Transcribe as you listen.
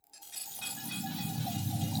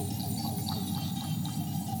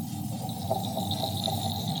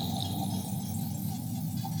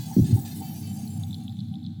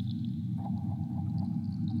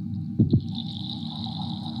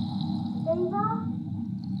Ava?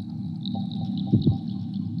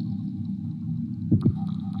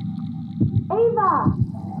 Ava!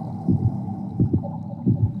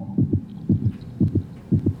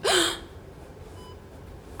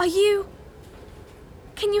 Are you...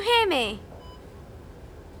 Can you hear me?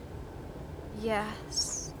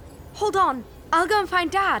 Yes. Hold on. I'll go and find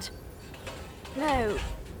Dad. No.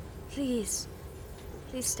 Please.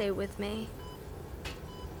 Please stay with me.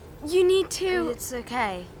 You need to... It's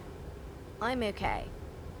okay. I'm okay.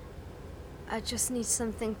 I just need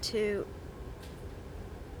something to...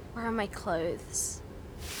 Where are my clothes?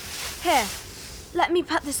 Here. Let me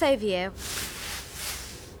put this over you.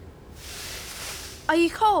 Are you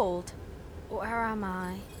cold? Where am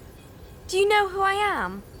I? Do you know who I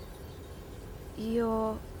am?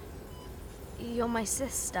 You're my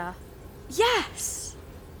sister. Yes!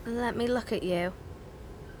 Let me look at you.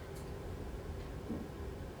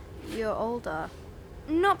 You're older.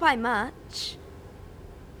 Not by much.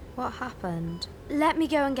 What happened? Let me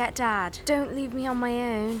go and get Dad. Don't leave me on my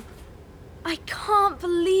own. I can't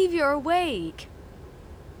believe you're awake.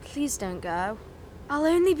 Please don't go. I'll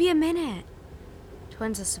only be a minute.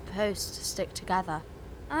 Twins are supposed to stick together.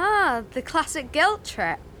 Ah, the classic guilt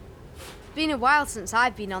trip. Been a while since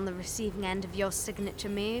I've been on the receiving end of your signature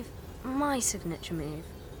move. My signature move.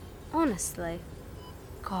 Honestly.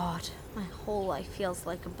 God, my whole life feels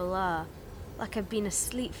like a blur. Like I've been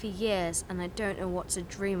asleep for years and I don't know what's a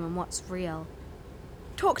dream and what's real.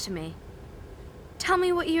 Talk to me. Tell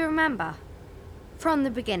me what you remember. From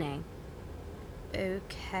the beginning.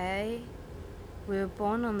 Okay. We were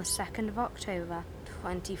born on the 2nd of October,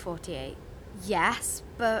 2048. Yes,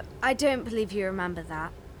 but I don't believe you remember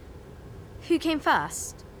that. Who came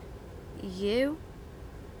first? You?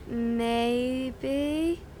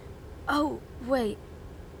 Maybe? Oh, wait.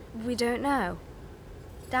 We don't know.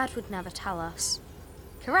 Dad would never tell us.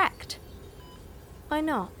 Correct. Why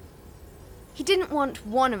not? He didn't want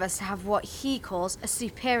one of us to have what he calls a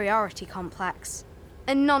superiority complex.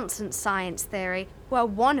 A nonsense science theory where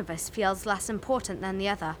one of us feels less important than the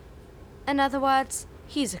other. In other words,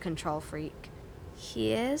 he's a control freak.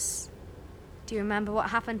 He is? Do you remember what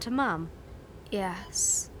happened to Mum?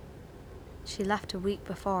 Yes. She left a week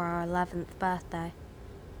before our 11th birthday.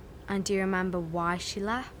 And do you remember why she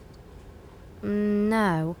left?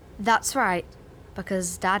 No. That's right,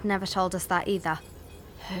 because Dad never told us that either.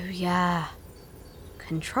 Oh yeah.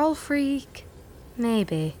 Control freak?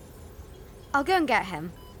 Maybe. I'll go and get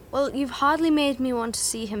him. Well, you've hardly made me want to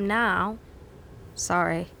see him now.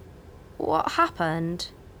 Sorry. What happened?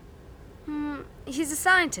 He's a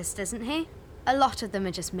scientist, isn't he? A lot of them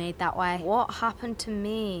are just made that way. What happened to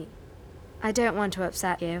me? I don't want to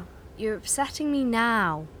upset you. You're upsetting me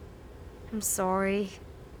now. I'm sorry.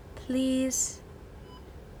 Please.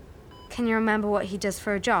 Can you remember what he does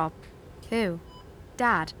for a job? Who?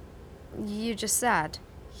 Dad. You just said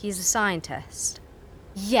he's a scientist.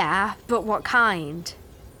 Yeah, but what kind?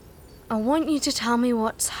 I want you to tell me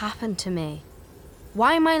what's happened to me.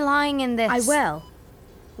 Why am I lying in this? I will.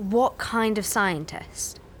 What kind of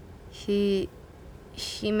scientist? He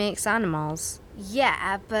makes animals.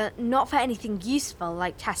 Yeah, but not for anything useful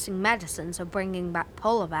like testing medicines or bringing back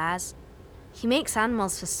polar bears. He makes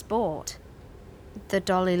animals for sport. The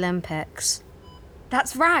Dolly Olympics.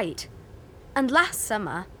 That's right. And last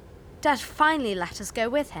summer, Dad finally let us go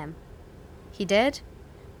with him. He did?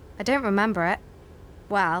 I don't remember it.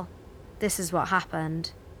 Well, this is what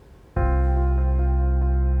happened.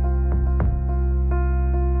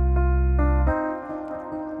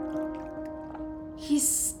 He's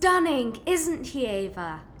stunning, isn't he,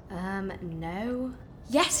 Ava? No.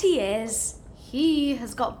 Yes, he is. He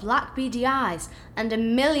has got black beady eyes and a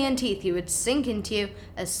million teeth you would sink into you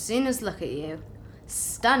as soon as look at you.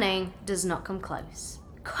 Stunning does not come close.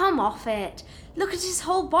 Come off it. Look at his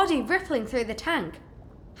whole body rippling through the tank.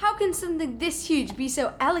 How can something this huge be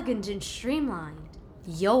so elegant and streamlined?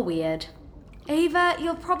 You're weird. Ava,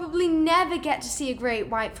 you'll probably never get to see a great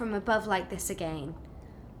white from above like this again.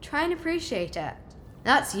 Try and appreciate it.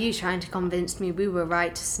 That's you trying to convince me we were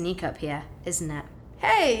right to sneak up here, isn't it?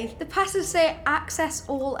 Hey, the passes say access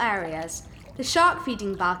all areas. The shark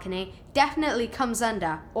feeding balcony definitely comes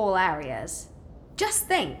under all areas. Just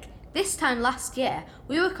think, this time last year,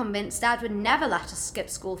 we were convinced Dad would never let us skip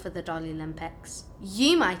school for the Dolly Olympics.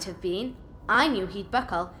 You might have been. I knew he'd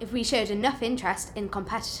buckle if we showed enough interest in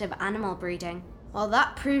competitive animal breeding. Well,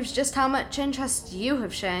 that proves just how much interest you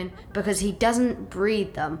have shown, because he doesn't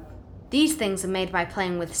breed them. These things are made by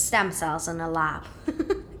playing with stem cells in a lab.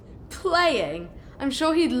 Playing? I'm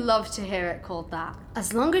sure he'd love to hear it called that.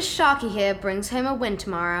 As long as Sharky here brings home a win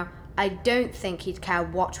tomorrow, I don't think he'd care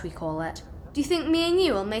what we call it. Do you think me and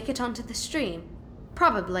you will make it onto the stream?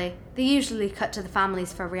 Probably. They usually cut to the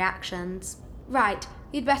families for reactions. Right,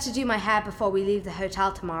 you'd better do my hair before we leave the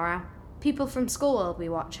hotel tomorrow. People from school will be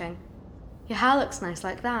watching. Your hair looks nice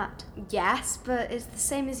like that. Yes, but it's the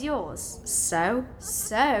same as yours. So?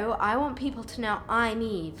 So, I want people to know I'm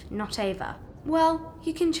Eve, not Ava. Well,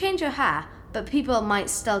 you can change your hair, but people might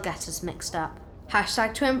still get us mixed up.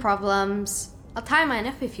 Hashtag twin problems. I'll tie mine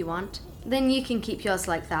up if you want. Then you can keep yours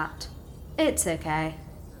like that. It's okay.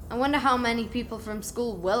 I wonder how many people from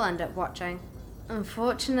school will end up watching.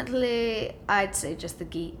 Unfortunately, I'd say just the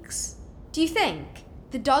geeks. Do you think?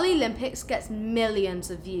 The Dolly Olympics gets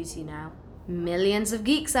millions of views, you know. Millions of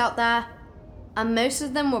geeks out there. And most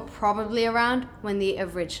of them were probably around when the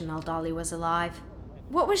original Dolly was alive.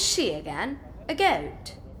 What was she again? A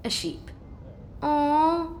goat? A sheep?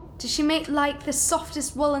 Aww. Did she make like the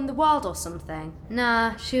softest wool in the world or something?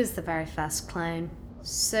 Nah, she was the very first clone.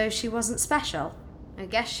 So she wasn't special? I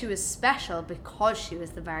guess she was special because she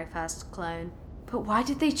was the very first clone. But why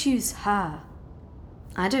did they choose her?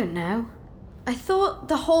 I don't know. I thought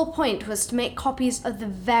the whole point was to make copies of the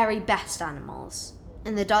very best animals.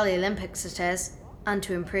 In the Dolly Olympics it is, and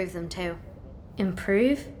to improve them too.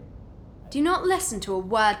 Improve? Do you not listen to a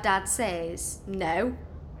word Dad says? No.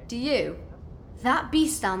 Do you? That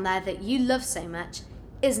beast down there that you love so much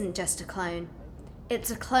isn't just a clone. It's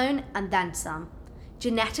a clone and then some.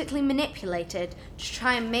 Genetically manipulated to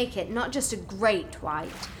try and make it not just a great white,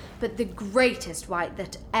 but the greatest white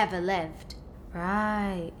that ever lived.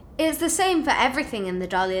 Right. It's the same for everything in the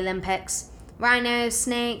Dolly Olympics. Rhinos,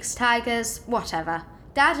 snakes, tigers, whatever.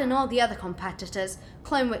 Dad and all the other competitors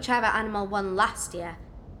clone whichever animal won last year.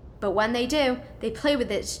 But when they do, they play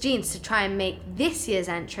with its genes to try and make this year's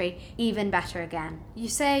entry even better again. You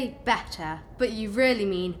say better, but you really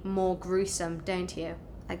mean more gruesome, don't you?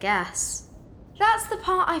 I guess. That's the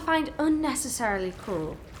part I find unnecessarily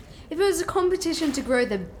cruel. If it was a competition to grow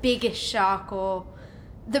the biggest shark or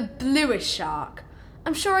the bluest shark,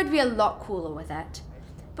 I'm sure I'd be a lot cooler with it.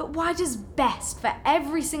 But why does best for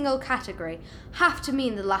every single category have to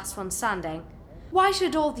mean the last one standing? Why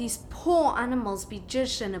should all these poor animals be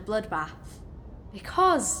judged in a bloodbath?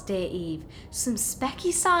 Because, dear Eve, some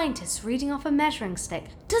specky scientist reading off a measuring stick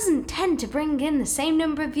doesn't tend to bring in the same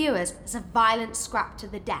number of viewers as a violent scrap to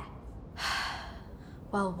the death.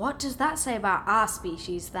 Well, what does that say about our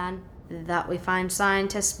species then? That we find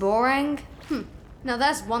scientists boring? Now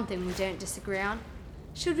there's one thing we don't disagree on.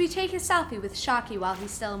 Should we take a selfie with Sharky while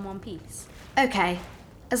he's still in one piece? Okay,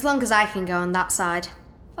 as long as I can go on that side.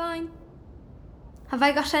 Fine. Have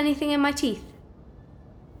I got anything in my teeth?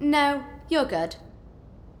 No, you're good.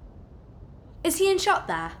 Is he in shot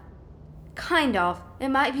there? Kind of. It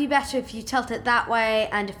might be better if you tilt it that way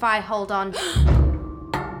and if I hold on.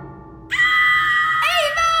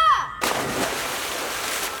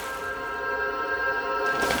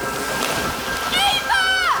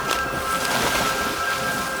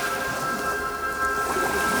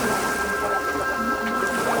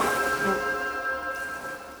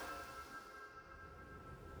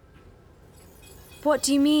 What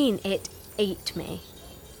do you mean, it ate me?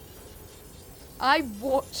 I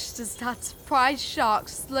watched as that surprise shark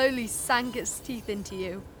slowly sank its teeth into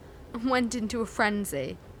you and went into a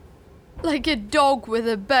frenzy. Like a dog with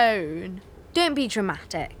a bone. Don't be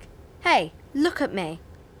dramatic. Hey, look at me.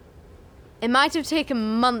 It might have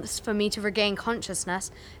taken months for me to regain consciousness,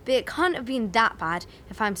 but it can't have been that bad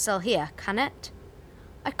if I'm still here, can it?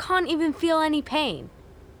 I can't even feel any pain.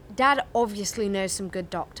 Dad obviously knows some good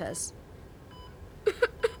doctors.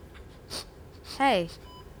 Hey,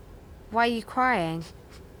 why are you crying?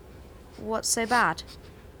 What's so bad?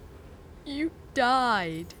 You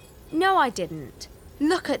died. No, I didn't.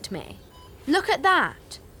 Look at me. Look at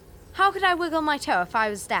that. How could I wiggle my toe if I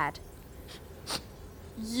was dead?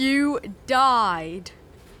 You died.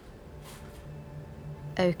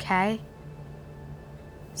 Okay.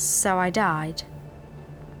 So I died.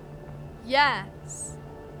 Yes.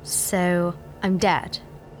 So I'm dead.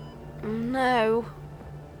 No.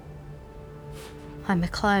 I'm a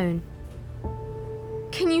clone.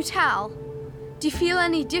 Can you tell? Do you feel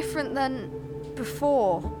any different than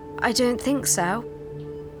before? I don't think so.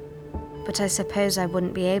 But I suppose I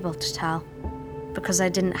wouldn't be able to tell. Because I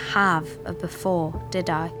didn't have a before, did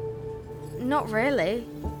I? Not really.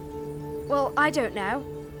 Well, I don't know.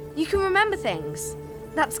 You can remember things.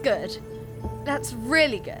 That's good. That's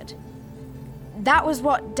really good. That was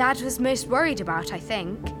what Dad was most worried about, I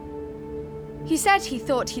think. He said he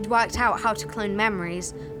thought he'd worked out how to clone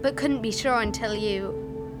memories, but couldn't be sure until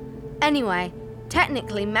you... Anyway,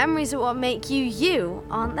 technically memories are what make you you,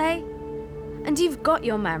 aren't they? And you've got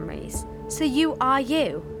your memories, so you are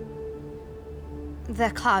you.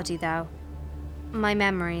 They're cloudy, though. My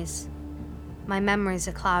memories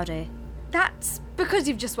are cloudy. That's because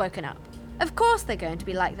you've just woken up. Of course they're going to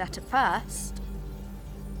be like that at first.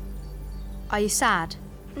 Are you sad?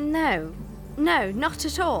 No, not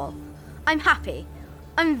at all. I'm happy.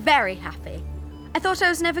 I'm very happy. I thought I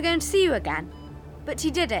was never going to see you again. But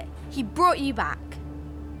he did it. He brought you back.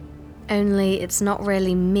 Only it's not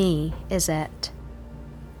really me, is it?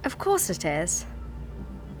 Of course it is.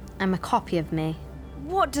 I'm a copy of me.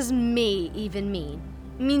 What does me even mean?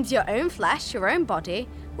 It means your own flesh, your own body,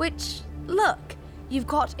 which, look, you've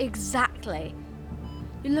got exactly.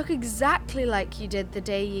 You look exactly like you did the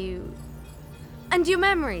day you... And your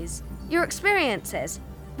memories, your experiences,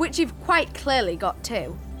 which you've quite clearly got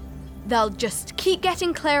too. They'll just keep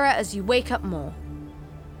getting clearer as you wake up more.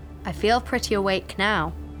 I feel pretty awake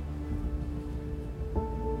now.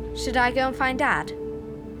 Should I go and find Dad?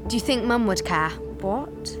 Do you think Mum would care?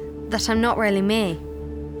 What? That I'm not really me?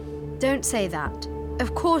 Don't say that.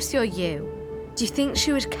 Of course you're you. Do you think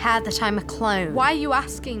she would care that I'm a clone? Why are you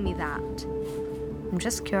asking me that? I'm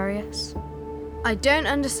just curious. I don't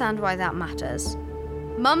understand why that matters.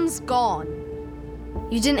 Mum's gone.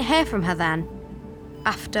 You didn't hear from her then?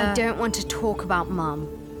 After... I don't want to talk about Mum.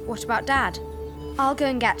 What about Dad? I'll go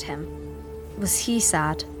and get him. Was he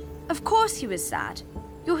sad? Of course he was sad.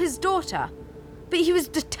 You're his daughter. But he was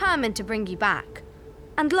determined to bring you back.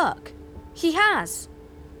 And look, he has.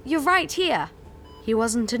 You're right here. He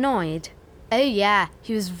wasn't annoyed. Oh yeah,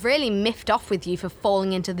 he was really miffed off with you for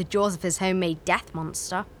falling into the jaws of his homemade death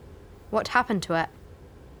monster. What happened to it?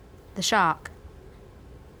 The shark.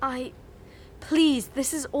 Please,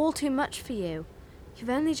 this is all too much for you. You've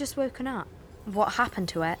only just woken up. What happened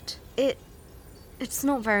to it? It's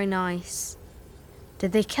not very nice.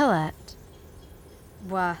 Did they kill it?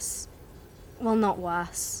 Worse. Well, not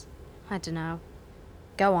worse. I don't know.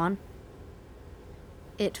 Go on.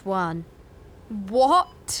 It won.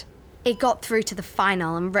 What? It got through to the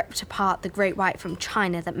final and ripped apart the great white from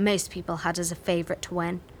China that most people had as a favourite to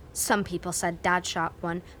win. Some people said Dad Shark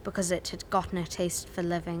won because it had gotten a taste for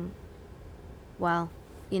living. Well,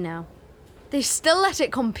 you know. They still let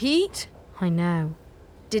it compete? I know.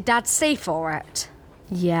 Did Dad stay for it?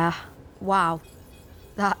 Yeah. Wow.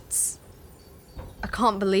 That's... I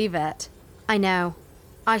can't believe it. I know.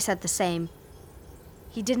 I said the same.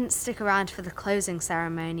 He didn't stick around for the closing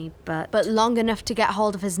ceremony, but long enough to get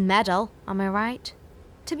hold of his medal, am I right?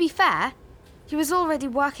 To be fair, he was already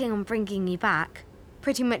working on bringing you back,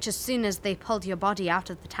 pretty much as soon as they pulled your body out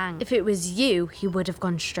of the tank. If it was you, he would have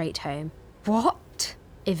gone straight home. What?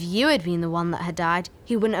 If you had been the one that had died,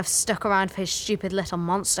 he wouldn't have stuck around for his stupid little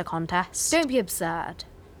monster contest. Don't be absurd.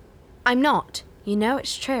 I'm not. You know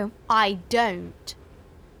it's true. I don't.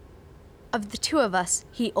 Of the two of us,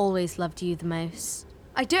 he always loved you the most.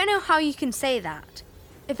 I don't know how you can say that.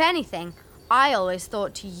 If anything, I always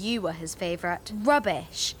thought you were his favourite.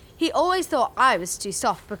 Rubbish. He always thought I was too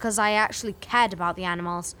soft because I actually cared about the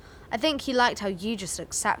animals. I think he liked how you just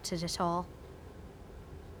accepted it all.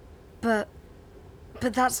 But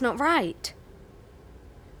that's not right.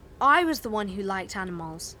 I was the one who liked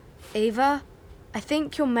animals. Ava, I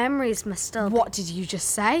think your memories must still... What did you just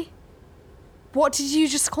say? What did you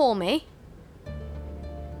just call me?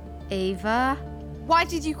 Ava? Why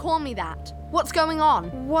did you call me that? What's going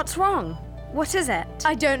on? What's wrong? What is it?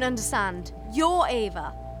 I don't understand. You're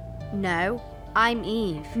Ava. No, I'm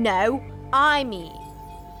Eve. No, I'm Eve.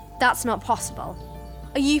 That's not possible.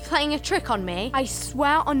 Are you playing a trick on me? I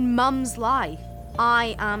swear on Mum's life,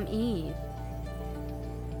 I am Eve.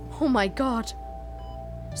 Oh my God.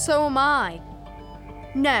 So am I.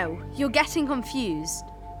 No, you're getting confused.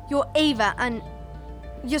 You're Ava and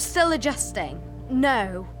you're still adjusting.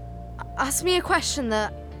 No. Ask me a question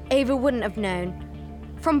that Ava wouldn't have known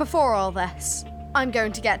from before all this. I'm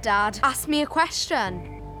going to get Dad. Ask me a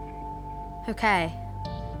question. Okay.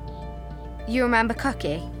 You remember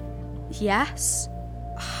Cookie? Yes.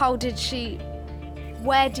 How did she...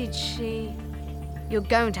 Where did she... You're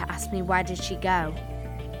going to ask me where did she go?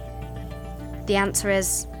 The answer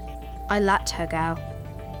is, I let her go.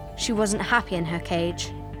 She wasn't happy in her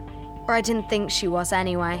cage. Or I didn't think she was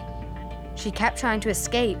anyway. She kept trying to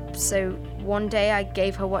escape, so one day I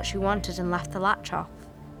gave her what she wanted and left the latch off.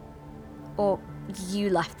 Or you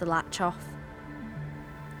left the latch off.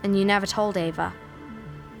 And you never told Ava.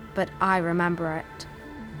 But I remember it.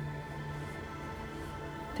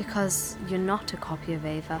 Because you're not a copy of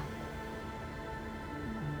Ava.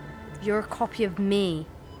 You're a copy of me.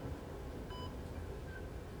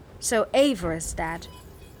 So Ava is dead?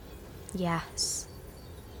 Yes.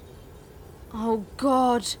 Oh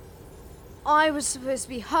God. I was supposed to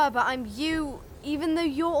be her, but I'm you, even though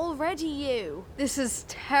you're already you. This is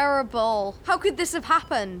terrible. How could this have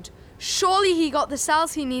happened? Surely he got the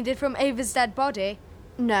cells he needed from Ava's dead body.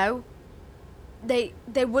 No. They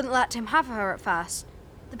wouldn't let him have her at first.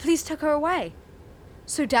 The police took her away.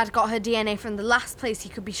 So Dad got her DNA from the last place he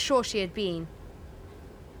could be sure she had been.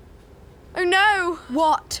 Oh no!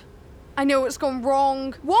 What? I know what's gone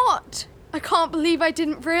wrong. What? I can't believe I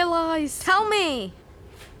didn't realise. Tell me!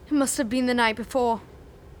 It must have been the night before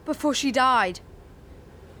she died.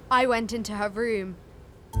 I went into her room.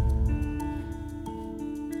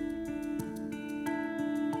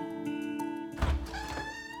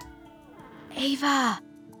 Ava,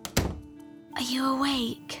 are you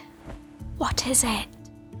awake? What is it?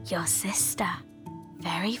 Your sister.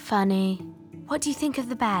 Very funny. What do you think of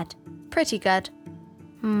the bed? Pretty good.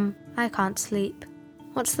 I can't sleep.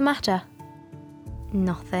 What's the matter?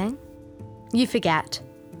 Nothing. You forget.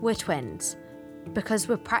 We're twins. Because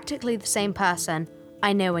we're practically the same person,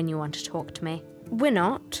 I know when you want to talk to me. We're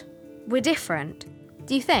not. We're different.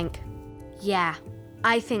 Do you think? Yeah.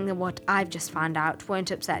 I think that what I've just found out won't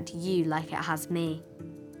upset you like it has me.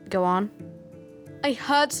 Go on. I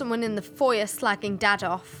heard someone in the foyer slagging Dad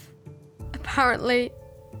off. Apparently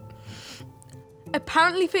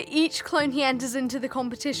for each clone he enters into the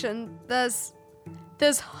competition, there's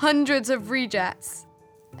hundreds of rejects.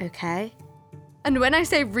 Okay. And when I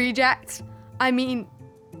say rejects, I mean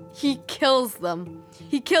he kills them.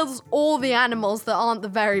 He kills all the animals that aren't the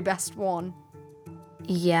very best one.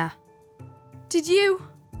 Yeah. Did you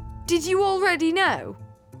already know?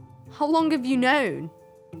 How long have you known?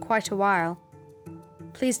 Quite a while.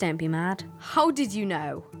 Please don't be mad. How did you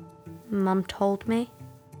know? Mum told me.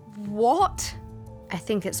 What? I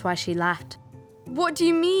think it's why she left. What do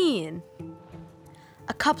you mean?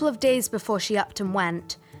 A couple of days before she upped and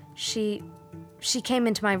went, she came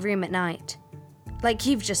into my room at night. Like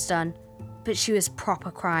you've just done, but she was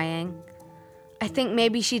proper crying. I think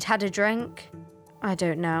maybe she'd had a drink. I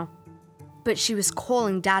don't know. But she was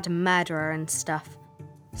calling Dad a murderer and stuff.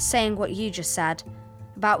 Saying what you just said,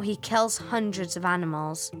 about he kills hundreds of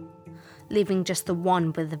animals, leaving just the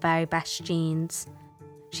one with the very best genes.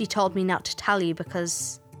 She told me not to tell you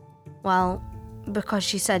because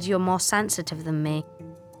she said you're more sensitive than me.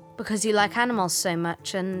 Because you like animals so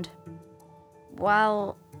much and,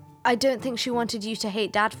 I don't think she wanted you to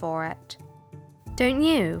hate Dad for it. Don't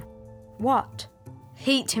you? What?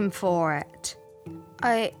 Hate him for it.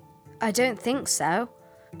 I don't think so.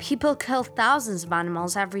 People kill thousands of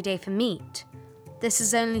animals every day for meat. This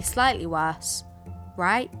is only slightly worse,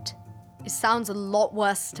 right? It sounds a lot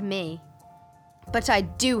worse to me. But I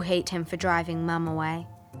do hate him for driving Mum away.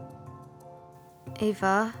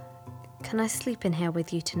 Ava, can I sleep in here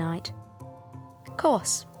with you tonight? Of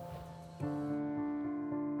course.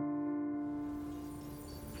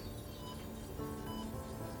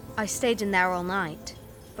 I stayed in there all night,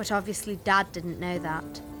 but obviously Dad didn't know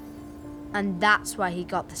that. And that's where he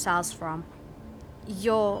got the cells from.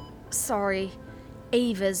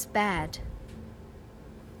 Ava's bed.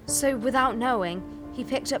 So without knowing, he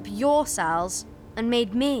picked up your cells and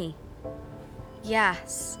made me.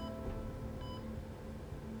 Yes.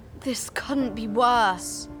 This couldn't be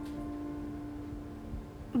worse.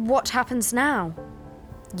 What happens now?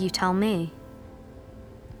 You tell me.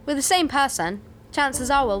 We're the same person. Chances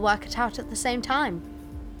are we'll work it out at the same time.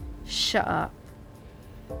 Shut up.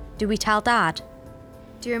 Do we tell Dad?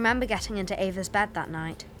 Do you remember getting into Ava's bed that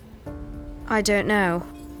night? I don't know.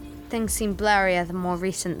 Things seem blurrier the more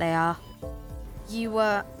recent they are.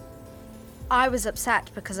 I was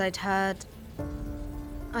upset because I'd heard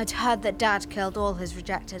that Dad killed all his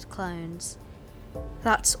rejected clones.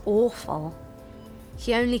 That's awful.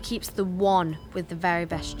 He only keeps the one with the very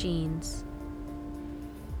best genes.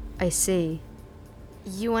 I see.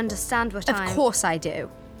 You understand what Of course I do.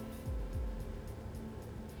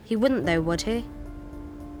 He wouldn't though, would he?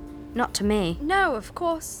 Not to me. No, of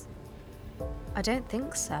course. I don't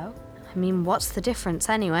think so. I mean, what's the difference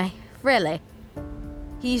anyway? Really?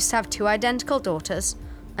 He used to have 2 identical daughters,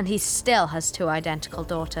 and he still has 2 identical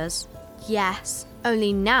daughters. Yes,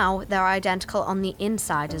 only now they're identical on the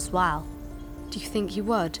inside as well. Do you think he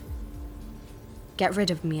would? Get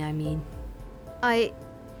rid of me, I mean.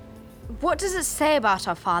 What does it say about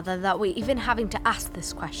our father that we're even having to ask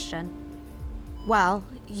this question? Well,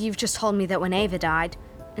 you've just told me that when Ava died,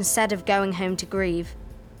 instead of going home to grieve,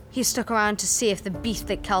 he stuck around to see if the beast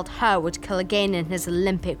that killed her would kill again in his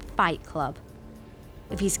Olympic fight club.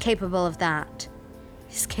 If he's capable of that,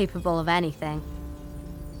 he's capable of anything.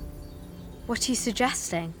 What are you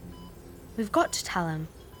suggesting? We've got to tell him,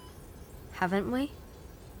 haven't we?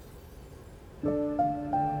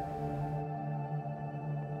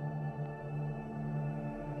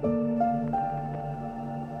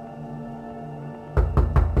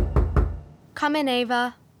 Come in,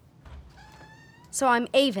 Ava. So I'm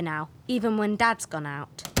Ava now, even when Dad's gone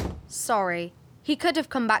out. Sorry. He could have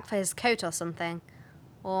come back for his coat or something.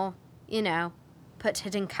 Or, put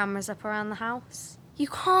hidden cameras up around the house. You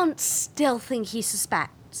can't still think he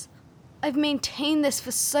suspects. I've maintained this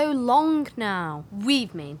for so long now.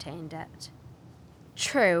 We've maintained it.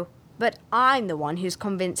 True, but I'm the one who's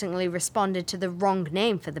convincingly responded to the wrong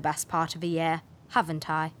name for the best part of a year,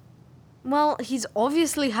 haven't I? Well, he's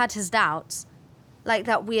obviously had his doubts. Like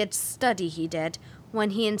that weird study he did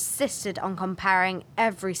when he insisted on comparing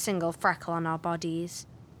every single freckle on our bodies.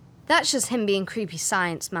 That's just him being creepy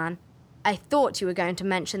science man. I thought you were going to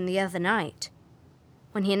mention the other night,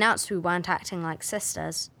 when he announced we weren't acting like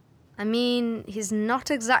sisters. I mean, he's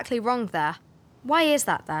not exactly wrong there. Why is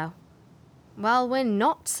that, though? Well, we're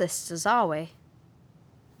not sisters, are we?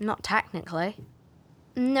 Not technically.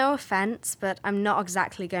 No offense, but I'm not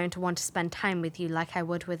exactly going to want to spend time with you like I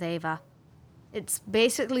would with Ava. It's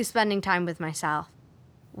basically spending time with myself,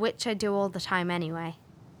 which I do all the time anyway.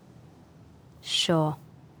 Sure.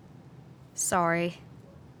 Sorry.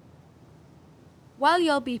 Well,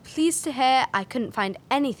 you'll be pleased to hear I couldn't find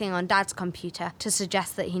anything on Dad's computer to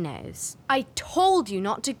suggest that he knows. I told you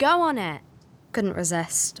not to go on it. Couldn't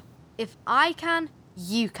resist. If I can,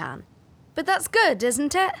 you can. But that's good,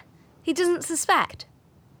 isn't it? He doesn't suspect.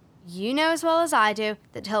 You know as well as I do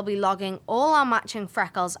that he'll be logging all our matching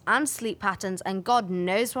freckles and sleep patterns and God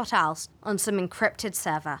knows what else on some encrypted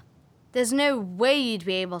server. There's no way you'd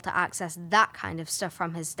be able to access that kind of stuff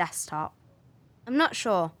from his desktop. I'm not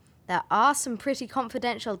sure. There are some pretty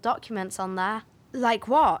confidential documents on there. Like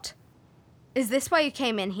what? Is this why you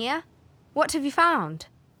came in here? What have you found?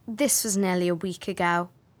 This was nearly a week ago.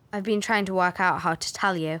 I've been trying to work out how to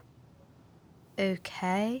tell you.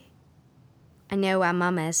 Okay. I know where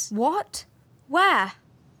Mum is. What? Where?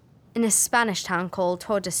 In a Spanish town called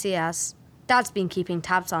Tordesillas. Dad's been keeping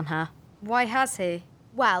tabs on her. Why has he?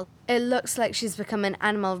 Well, it looks like she's become an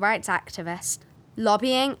animal rights activist,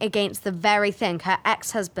 lobbying against the very thing her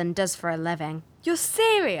ex-husband does for a living. You're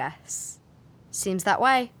serious? Seems that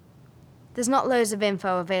way. There's not loads of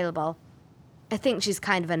info available. I think she's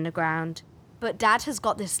kind of underground. But Dad has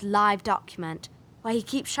got this live document where he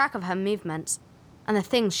keeps track of her movements and the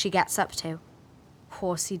things she gets up to. Of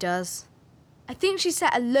course he does. I think she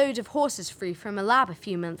set a load of horses free from a lab a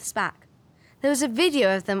few months back. There was a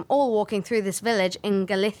video of them all walking through this village in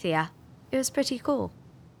Galicia. It was pretty cool.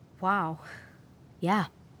 Wow. Yeah.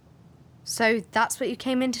 So that's what you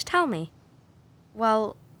came in to tell me?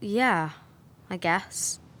 Well, yeah, I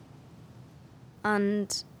guess.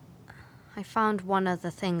 And I found one other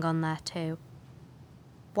thing on there too.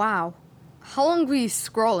 Wow. How long were you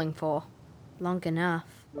scrolling for? Long enough.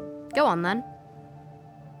 Go on then.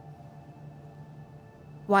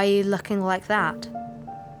 Why are you looking like that?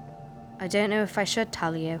 I don't know if I should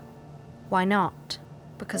tell you. Why not?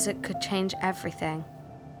 Because it could change everything.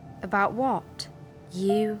 About what?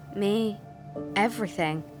 You, me,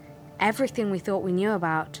 everything. Everything we thought we knew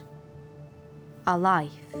about. Our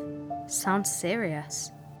life. Sounds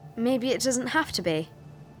serious. Maybe it doesn't have to be.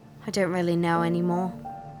 I don't really know anymore.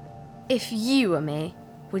 If you were me,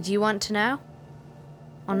 would you want to know?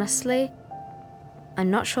 Honestly,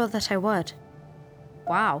 I'm not sure that I would.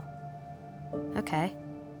 Wow. Okay.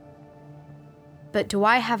 But do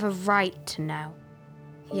I have a right to know?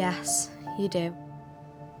 Yes, you do.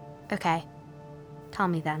 Okay. Tell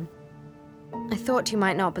me then. I thought you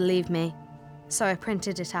might not believe me, so I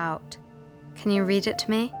printed it out. Can you read it to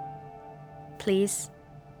me? Please?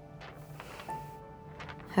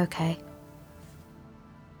 Okay.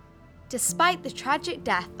 Despite the tragic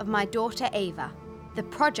death of my daughter Ava, the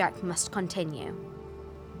project must continue.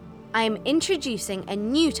 I am introducing a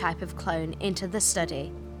new type of clone into the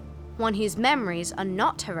study, one whose memories are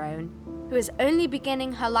not her own, who is only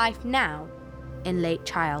beginning her life now, in late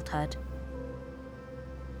childhood.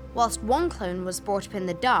 Whilst one clone was brought up in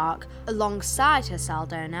the dark alongside her cell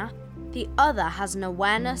donor, the other has an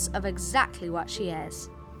awareness of exactly what she is.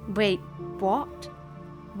 Wait, what?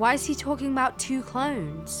 Why is he talking about two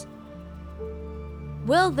clones?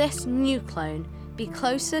 Will this new clone be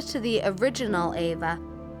closer to the original Ava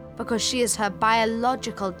because she is her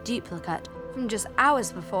biological duplicate from just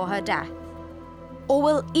hours before her death? Or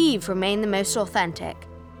will Eve remain the most authentic,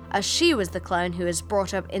 as she was the clone who was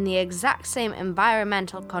brought up in the exact same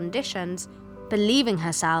environmental conditions, believing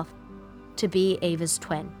herself to be Ava's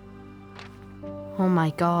twin? Oh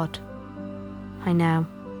my God. I know.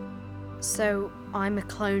 So I'm a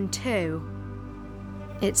clone too?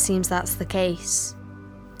 It seems that's the case.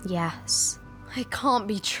 Yes. It can't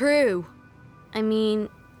be true. I mean,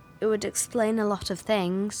 it would explain a lot of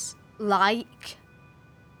things. Like?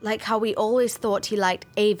 Like how we always thought he liked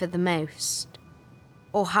Ava the most.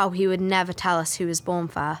 Or how he would never tell us who was born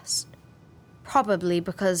first. Probably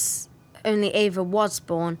because only Ava was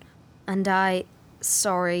born, and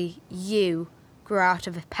you grew out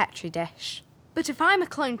of a petri dish. But if I'm a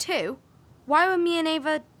clone too, why were me and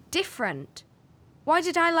Ava different? Why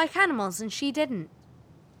did I like animals and she didn't?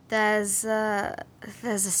 There's a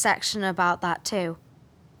section about that too.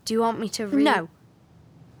 Do you want me to read?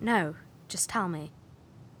 No, just tell me.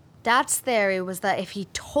 Dad's theory was that if he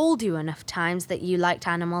told you enough times that you liked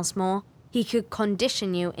animals more, he could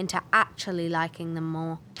condition you into actually liking them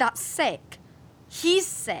more. That's sick. He's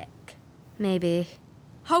sick. Maybe.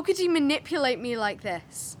 How could he manipulate me like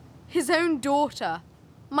this? His own daughter.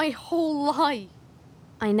 My whole life.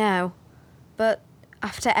 I know, but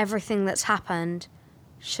after everything that's happened,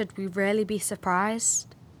 should we really be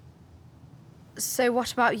surprised? So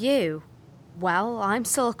what about you? Well, I'm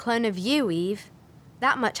still a clone of you, Eve.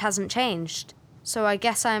 That much hasn't changed. So I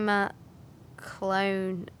guess I'm a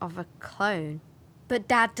clone of a clone. But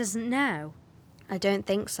Dad doesn't know. I don't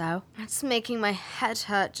think so. It's making my head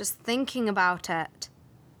hurt just thinking about it.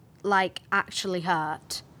 Like, actually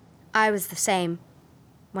hurt. I was the same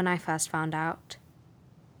when I first found out.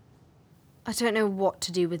 I don't know what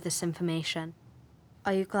to do with this information.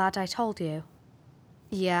 Are you glad I told you?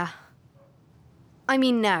 Yeah. I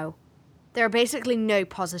mean, no. There are basically no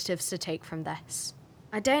positives to take from this.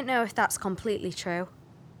 I don't know if that's completely true.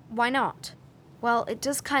 Why not? Well, it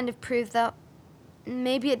does kind of prove that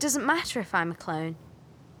maybe it doesn't matter if I'm a clone.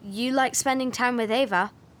 You like spending time with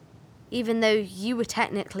Ava, even though you were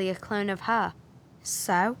technically a clone of her.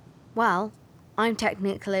 So, well, I'm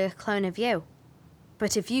technically a clone of you.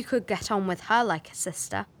 But if you could get on with her like a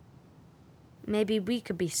sister, maybe we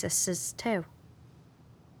could be sisters too.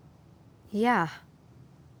 Yeah.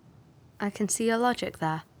 I can see your logic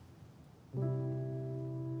there.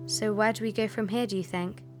 So where do we go from here, do you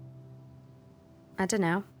think? I don't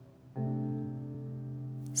know.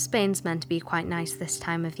 Spain's meant to be quite nice this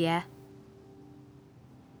time of year.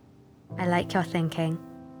 I like your thinking.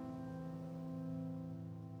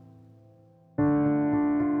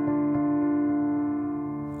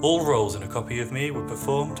 All roles in A Copy of Me were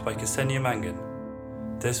performed by Ksenia Mangan.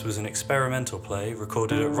 This was an experimental play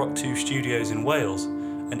recorded at Rock 2 Studios in Wales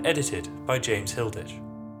and edited by James Hilditch.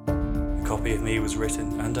 A Copy of Me was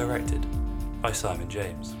written and directed by Simon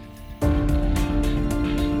James.